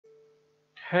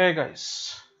Hey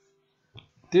guys,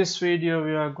 this video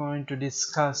we are going to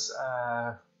discuss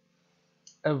a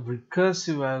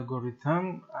recursive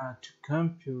algorithm to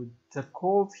compute the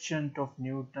coefficient of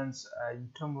Newton's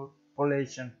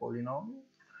interpolation polynomial.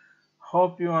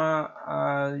 Hope you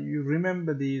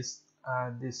remember this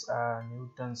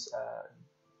Newton's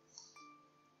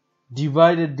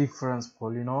divided difference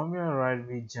polynomial, right?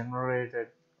 We generated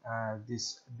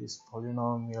this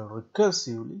polynomial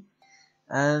recursively.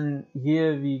 And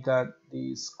here we got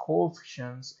these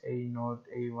coefficients a0,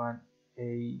 a1,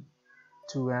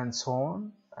 a2 and so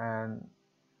on, and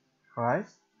right,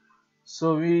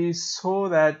 so we saw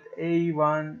that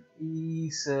a1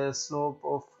 is a slope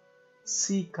of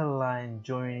secant line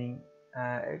joining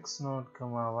x0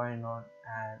 comma y0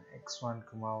 and x1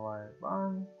 comma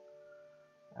y1,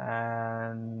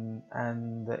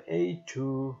 and the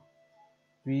a2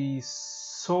 we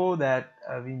saw that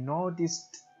we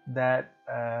noticed that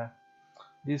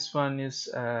this one is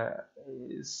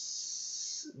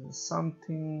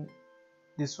something,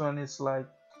 this one is like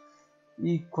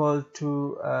equal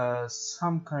to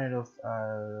some kind of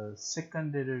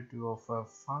second derivative of a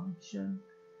function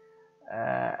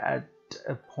at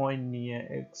a point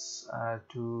near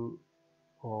x2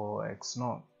 or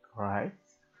x0, right?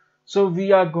 So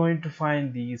we are going to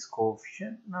find these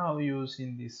coefficients now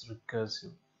using this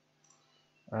recursive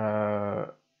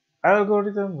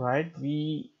algorithm, right?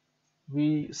 We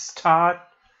start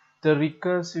the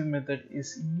recursive method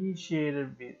is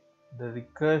initiated with the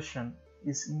recursion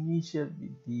is initiated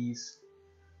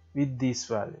with these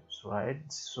values, right?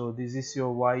 So this is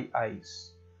your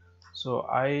yi's. So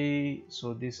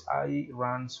this I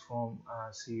runs from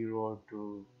 0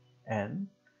 to n.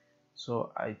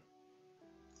 So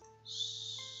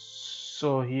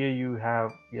here you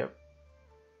have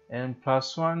n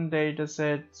plus 1 data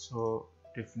set. So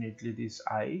definitely this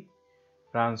I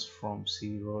runs from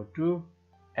 0 to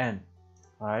n,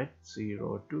 right?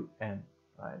 0 to n,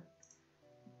 right?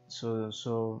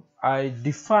 So I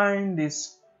define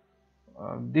this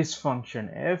this function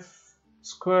f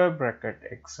square bracket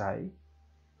xi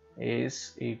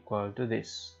is equal to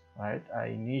this, right? I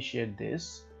initiate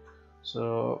this.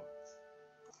 So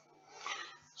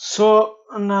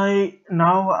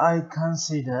now I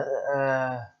consider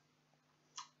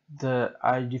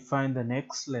I define the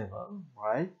next level,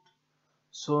 right?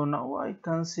 So now I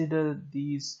consider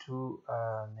these two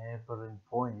neighboring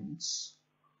points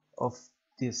of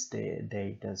this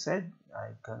data set.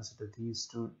 I consider these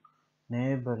two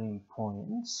neighboring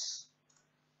points,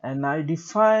 and I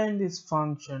define this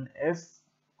function f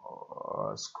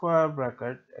square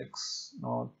bracket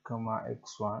x0 comma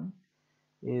x1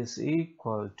 is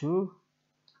equal to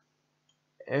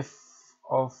f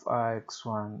of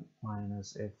x1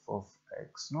 minus f of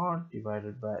x0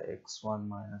 divided by x1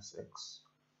 minus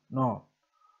x0.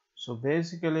 So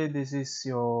basically this is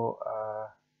your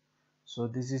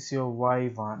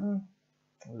y1.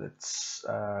 Let's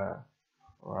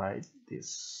write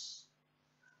this.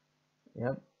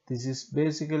 This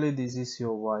is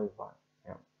your y1.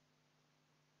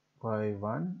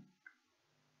 Y1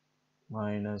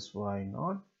 minus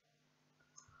y0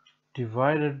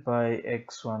 divided by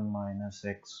x1 minus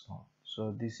x0.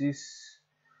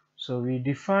 So we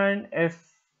define f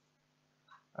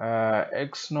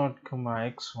x0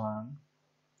 comma x1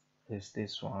 is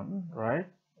this one, right?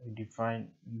 We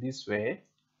define this way,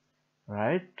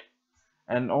 right?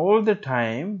 And all the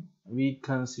time we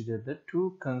consider the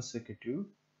two consecutive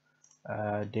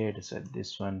data set,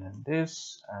 this one and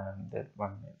this, and that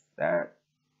one is that,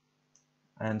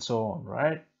 and so on,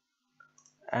 right?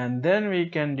 And then we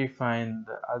can define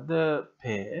the other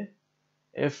pair,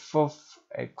 f of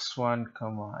x1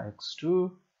 comma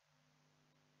x2,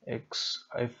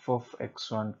 f of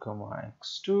x1 comma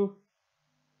x2,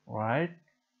 right,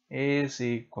 is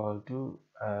equal to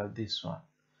this one.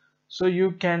 So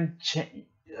you can change,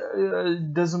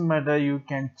 it doesn't matter, you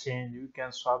can change, you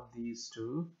can swap these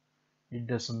two, it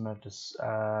doesn't matter.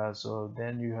 So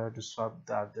then you have to swap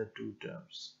the other two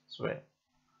terms as well,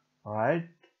 right?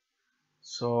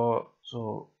 So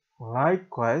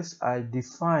likewise I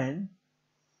define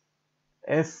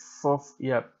f of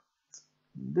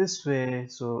this way.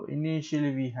 So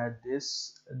initially we had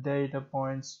this data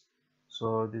points,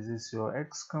 so this is your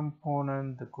x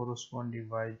component, the corresponding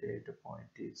y data point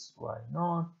is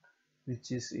y0,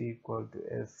 which is equal to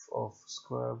f of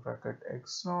square bracket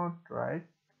x0, right?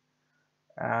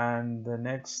 And the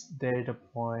next data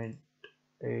point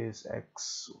is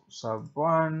x sub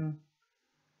 1,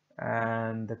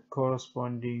 and the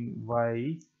corresponding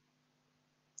y,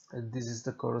 this is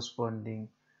the corresponding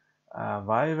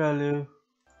y value,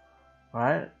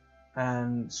 right?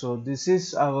 And so this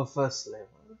is our first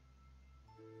level.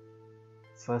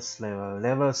 first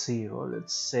level 0.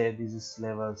 Let's say this is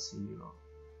level 0,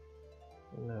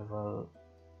 level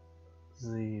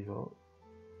 0.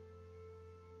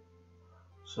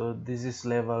 So this is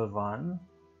level 1.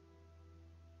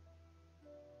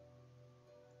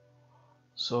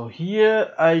 So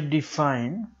here I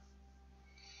define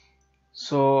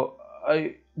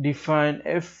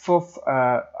f of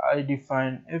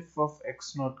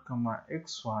x naught comma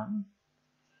x1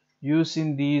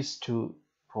 using these 2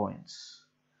 points.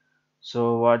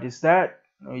 So what is that?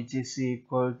 Which is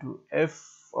equal to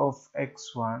f of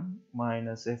x1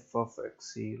 minus f of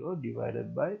x0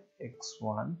 divided by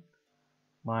x1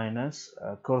 minus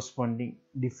corresponding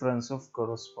difference of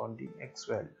corresponding x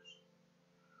values.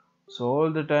 So all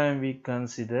the time we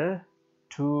consider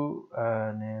 2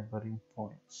 neighboring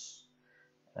points.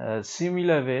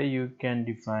 Similar way you can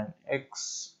define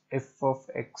f of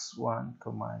x1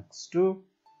 comma x2,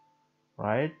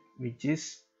 right, which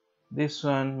is this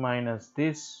one minus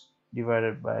this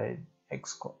divided by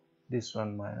this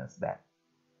one minus that,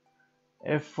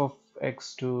 f of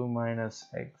x2 minus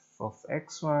f of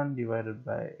x1 divided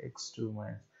by x2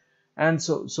 minus, and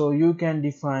so you can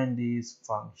define these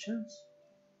functions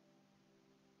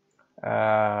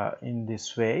in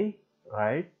this way,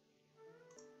 right?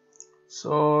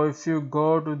 So if you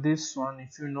go to this one,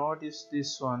 if you notice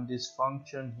this one, this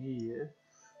function here,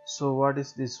 so what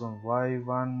is this one?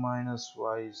 y1 minus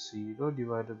y0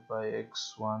 divided by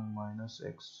x1 minus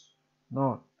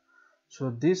x0. So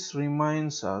this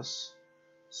reminds us,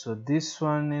 so this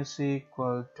one is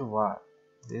equal to what?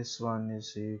 This one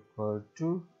is equal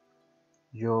to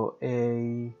your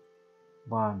a1,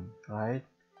 right?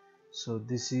 So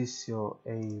this is your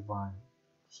a1.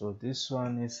 So this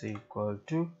one is equal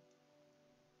to,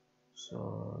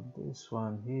 so this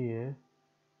one here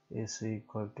is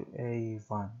equal to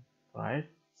a1, right?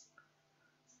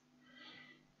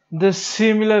 The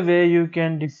similar way you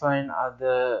can define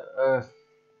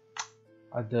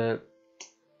other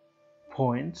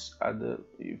points,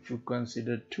 if you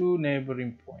consider 2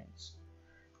 neighboring points,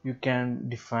 you can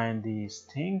define these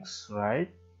things, right?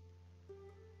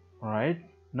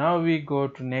 Now we go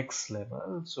to next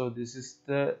level. So this is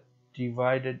the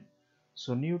divided,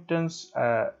 so Newton's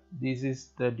this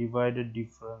is the divided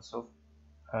difference of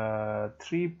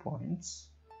 3 points,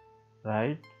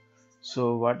 right?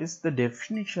 So what is the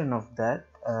definition of that?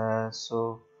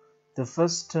 So the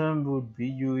first term would be,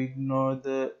 you ignore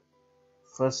the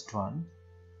first one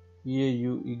here,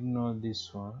 you ignore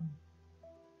this one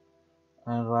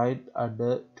and write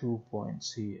other 2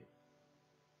 points here.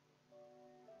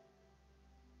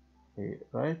 Okay,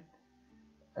 right?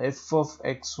 F of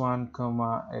x1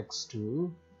 comma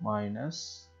x2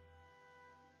 minus,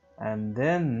 and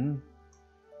then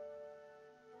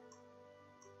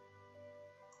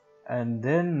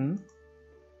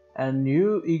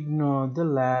you ignore the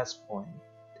last point,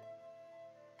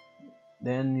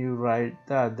 then you write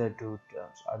the other 2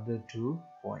 terms, other 2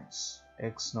 points,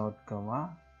 x0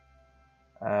 comma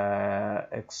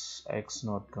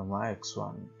x0 comma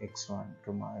x1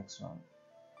 comma x1,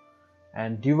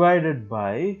 and divided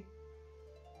by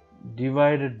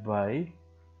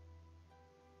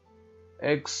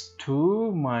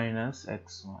x2 minus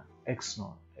x1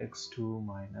 x0, x2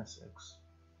 minus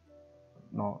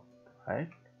x0, right?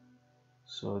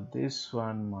 So this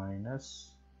one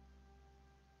minus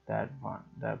that one,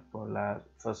 that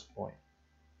first point,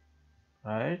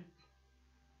 right?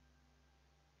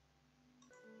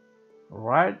 Do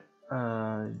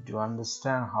you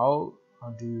understand how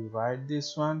do you write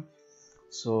this one?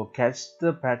 So catch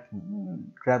the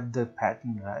pattern, grab the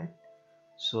pattern, right?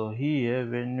 So here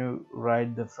when you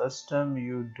write the first term,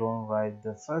 you don't write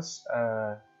the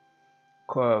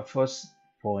first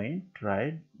point,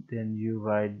 right? Then you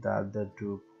write the other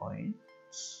 2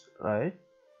 points, right?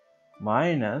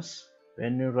 Minus,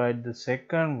 when you write the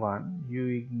second one, you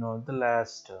ignore the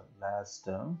last term.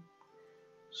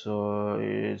 So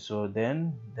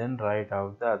then write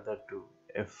out the other 2,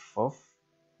 f of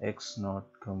x0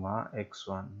 comma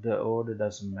x1. The order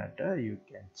doesn't matter, you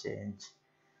can change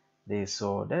this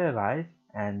order, right?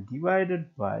 And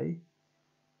divided by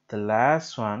the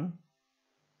last one,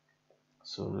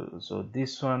 so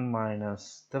this one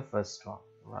minus the first one,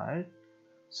 right?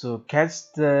 So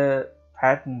catch the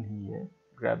pattern here,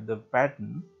 grab the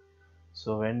pattern.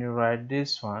 So when you write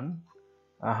this one,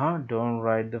 don't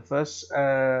write the first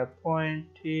point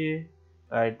here,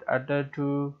 write other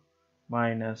 2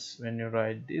 minus, when you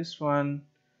write this one,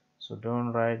 so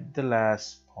don't write the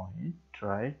last point,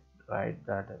 right? Write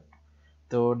that.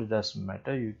 The order doesn't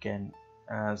matter, you can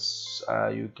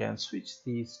switch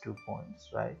these 2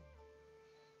 points, right?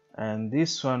 And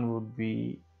this one would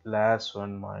be last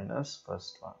one minus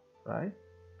first one, right?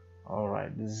 All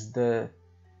right, this is the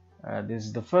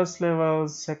first level,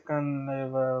 second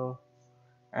level,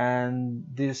 and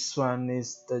this one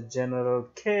is the general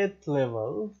kth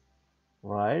level,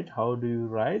 right? How do you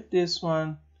write this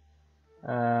one?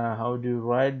 How do you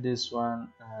write this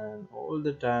one? And all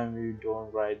the time you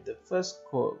don't write the first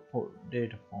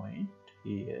data point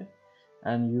here,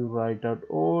 and you write out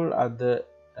all other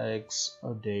x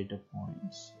or data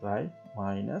points, right?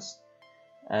 Minus,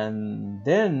 and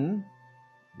then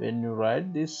when you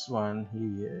write this one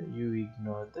here, you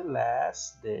ignore the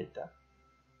last data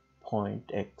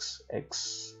point x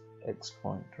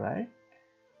point, right?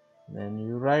 Then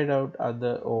you write out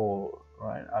other all,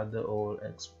 right? Other all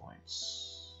x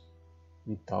points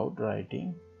without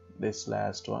writing this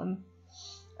last one,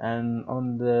 and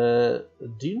on the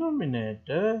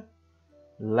denominator,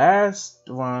 last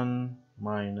one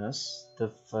minus the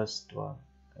first one,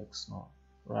 x0,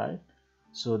 right?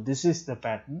 So this is the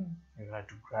pattern. You have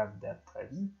to grab that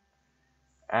pattern,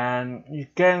 and you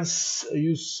can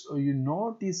you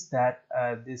notice that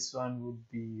this one would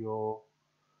be your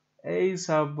a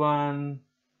sub 1,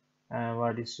 and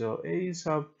what is your a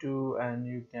sub 2, and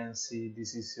you can see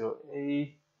this is your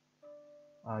a,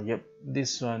 yep,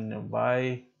 this one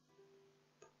by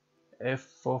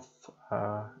f of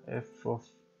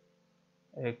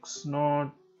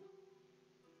x0.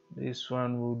 This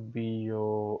one would be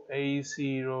your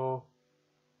a0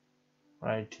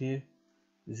 right here.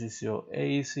 This is your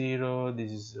a0,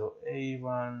 this is your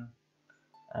a1,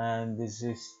 and this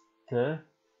is the,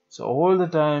 so all the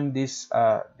time this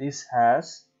this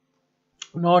has,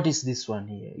 notice this one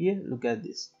here, yeah, look at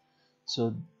this.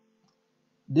 So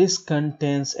this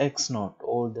contains x0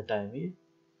 all the time here.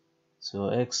 So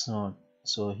x0,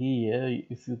 so here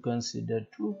if you consider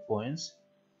 2 points,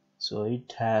 so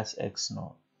it has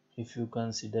x0. If you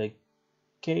consider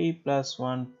k plus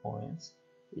 1 points,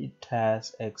 it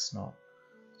has x0.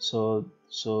 So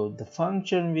the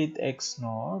function with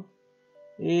x0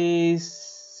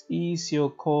 is your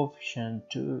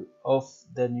coefficient of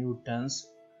the Newton's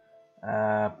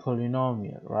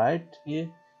polynomial, right here.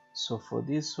 So for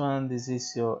this one, this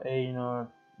is your a0,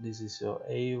 this is your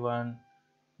a1,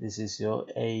 this is your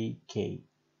ak.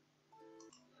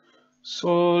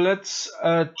 So let's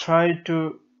try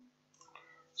to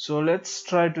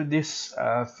this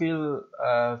fill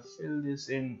this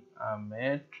in a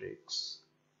matrix.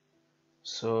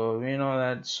 So we know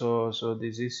that, so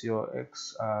this is your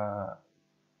x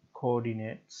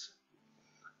coordinates.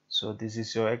 So this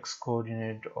is your x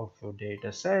coordinate of your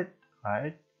data set,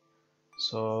 right?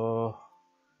 So,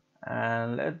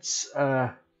 and let's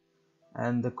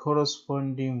and the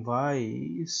corresponding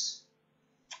y's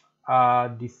are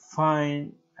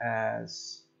defined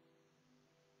as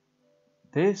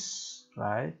this,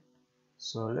 right?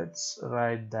 So let's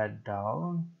write that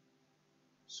down.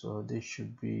 So this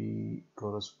should be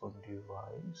corresponding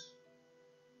y's.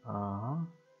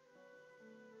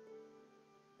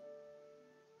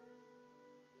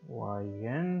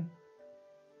 Yn,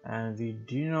 and we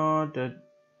denote that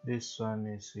this one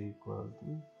is equal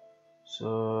to,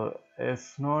 so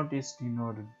f0 is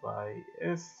denoted by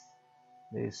f,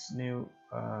 this new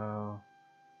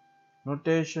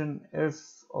notation,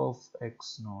 f of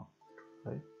x0,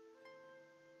 right?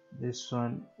 This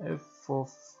one f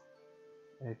of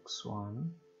x1.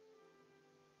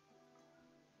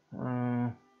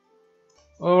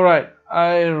 All right,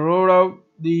 I wrote out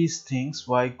these things,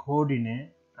 y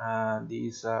coordinate,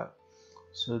 these are,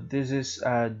 so this is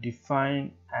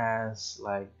defined as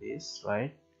like this,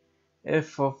 right?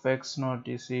 F of x0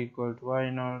 is equal to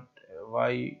y0,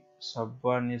 y sub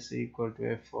 1 is equal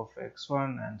to f of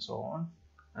x1, and so on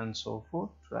and so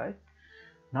forth, right?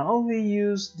 Now we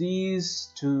use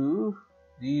these two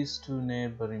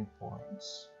neighboring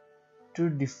points to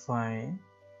define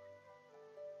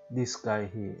this guy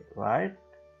here, right?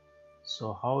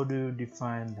 So how do you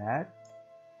define that?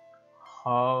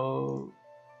 How?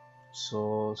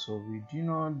 So we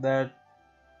denote that,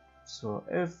 so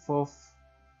f of,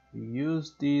 we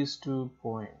use these 2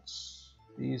 points,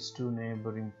 these 2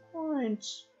 neighboring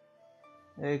points,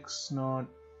 x0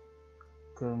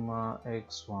 comma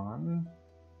x1,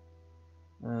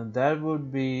 that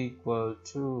would be equal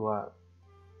to what?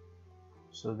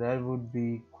 So that would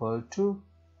be equal to,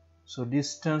 so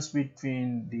distance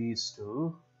between these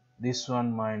two, this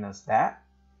one minus that,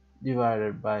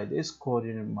 divided by this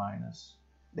coordinate minus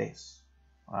this,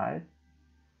 right?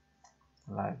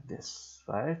 Like this,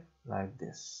 right? Like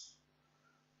this.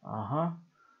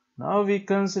 Now we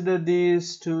consider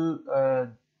these two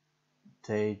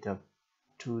data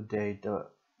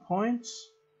points.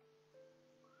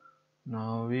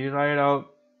 Now we write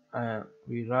out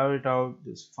we write out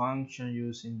this function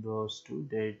using those two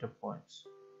data points,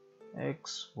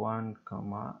 x1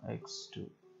 comma x2.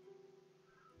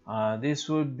 This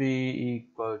would be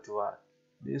equal to what?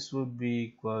 This would be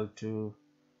equal to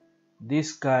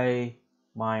this guy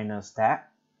minus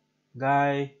that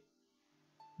guy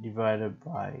divided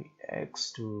by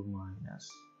x2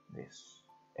 minus this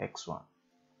x1.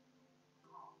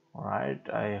 Alright,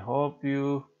 I hope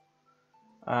you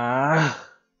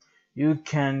you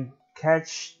can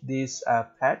catch this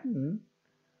pattern.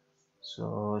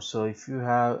 So if you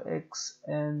have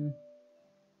xn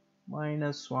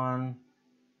minus 1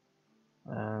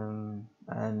 and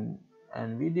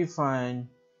we define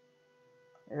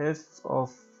f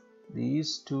of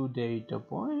these two data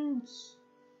points,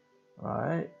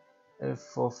 right?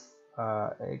 F of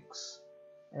x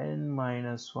n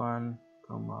minus 1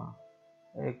 comma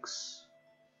x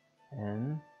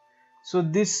n. So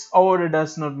this order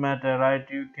does not matter, right?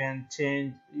 You can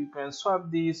change, you can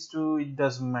swap these two, it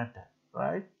doesn't matter,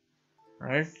 right?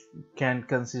 You can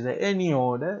consider any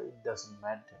order, it doesn't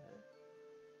matter.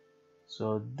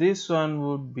 So this one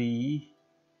would be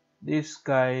this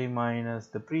guy minus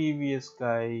the previous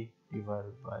guy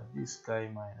divided by this guy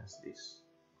minus this.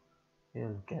 You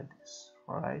look at this.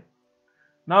 Alright,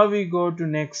 now we go to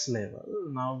next level.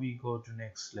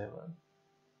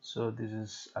 So this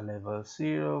is a level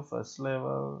 0, first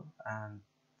level, and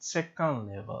second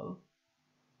level,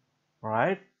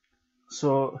 right?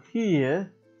 So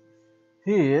here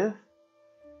we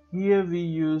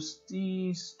use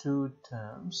these two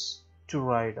terms to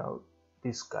write out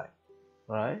this guy,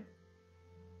 right?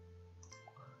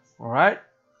 Alright,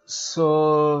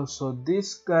 so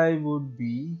this guy would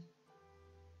be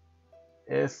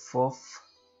f of,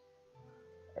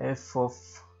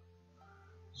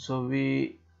 so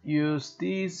we use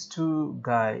these two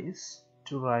guys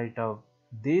to write out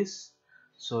this.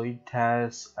 So it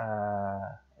has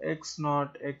x0,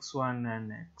 x1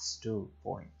 and x2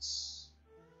 points,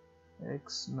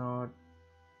 x0,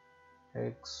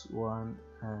 x1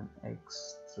 and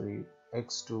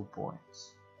x2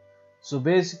 points. So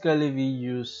basically we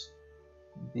use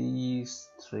these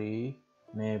three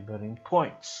neighboring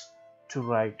points to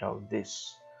write out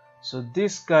this. So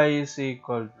this guy is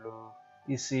equal to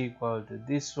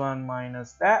this one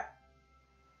minus that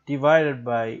divided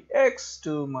by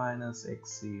x2 minus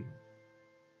x0.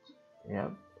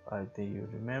 Yep, I think you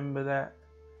remember that.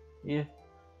 Yeah,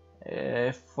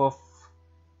 f of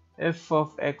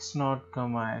x0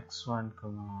 comma x1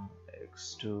 comma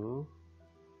x2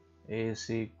 is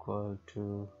equal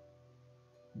to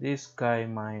this guy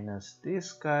minus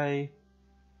this guy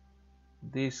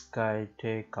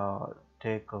take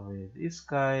away this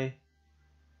guy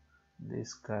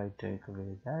take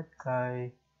away that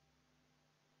guy,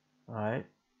 right?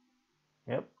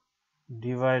 Yep,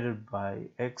 divided by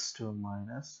x2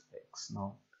 minus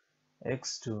x0,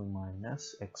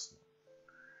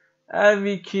 and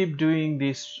we keep doing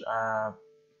this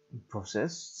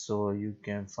process. So you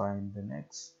can find the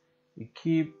next, we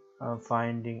keep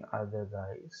finding other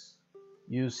guys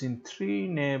using three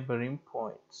neighboring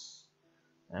points,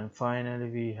 and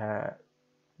finally we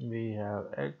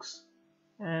have x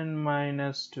n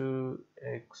minus 2,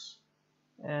 x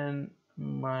n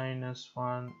minus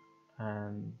 1,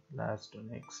 and last one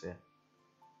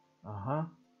xn.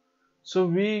 So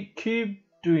we keep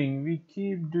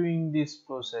doing this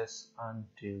process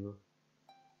until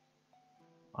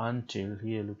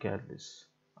here, look at this,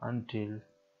 until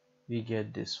we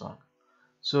get this one.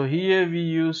 So here we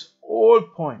use all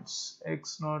points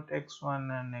x0, x1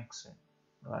 and xn,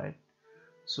 right?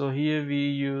 So here we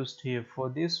used, here for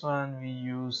this one we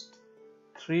used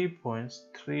 3 points,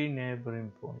 3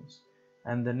 neighboring points,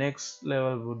 and the next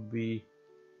level would be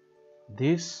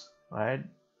this, right?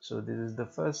 So this is the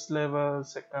first level,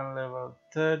 second level,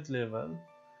 third level.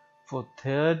 For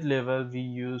third level we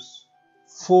use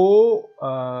 4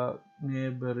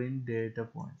 neighboring data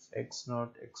points,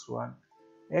 x0, x1,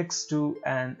 x2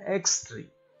 and x3,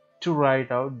 to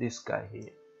write out this guy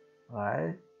here,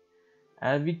 right?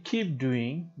 And we keep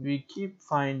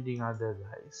finding other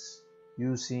guys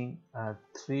using 4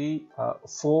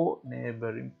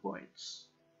 neighboring points.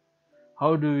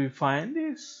 How do we find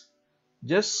this?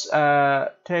 Just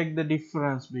take the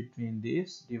difference between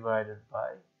this divided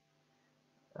by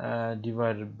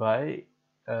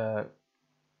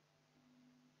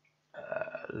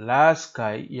last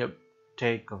guy. Yep,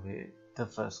 take away the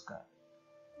first guy.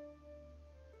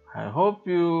 I hope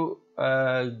you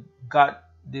got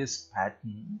this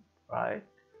pattern, right?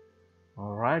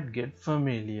 All right, get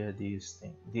familiar these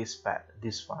things, this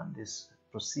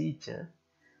procedure.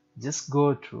 Just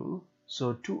go through.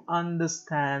 So to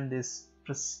understand this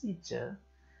procedure,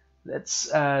 let's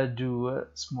do a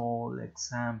small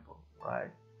example,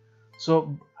 right?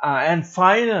 So and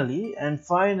finally,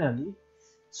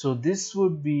 so this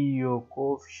would be your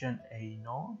coefficient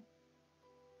a0,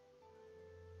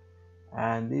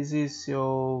 and this is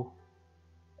your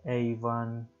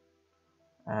a1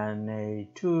 and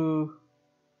a2,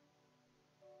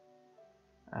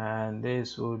 and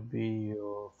this would be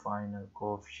your final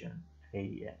coefficient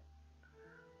an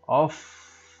of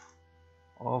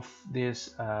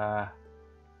this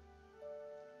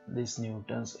this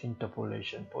Newton's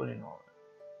interpolation polynomial,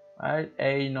 right?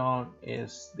 A0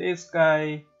 is this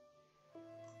guy,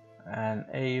 and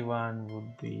a1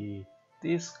 would be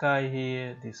this guy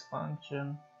here, this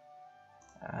function,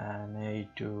 and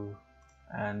a2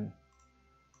 and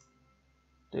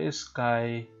this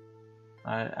guy,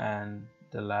 and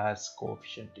the last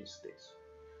coefficient is this.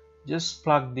 Just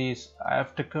plug these.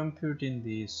 After computing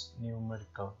these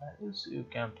numerical values, you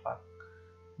can plug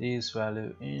this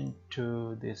value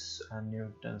into this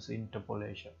Newton's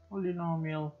interpolation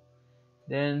polynomial,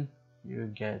 then you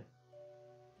get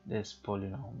this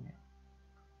polynomial.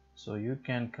 So you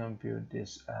can compute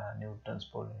this Newton's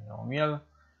polynomial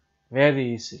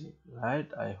very easily, right?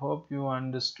 I hope you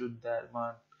understood that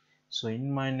one. So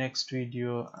in my next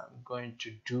video, I'm going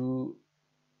to do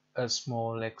a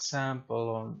small example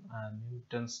on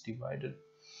Newton's divided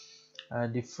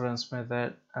difference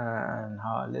method, and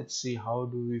let's see how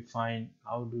do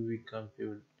we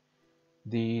compute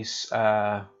these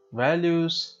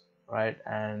values, right,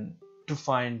 and to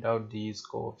find out these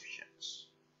coefficients,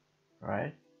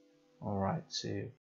 right? All right, see you.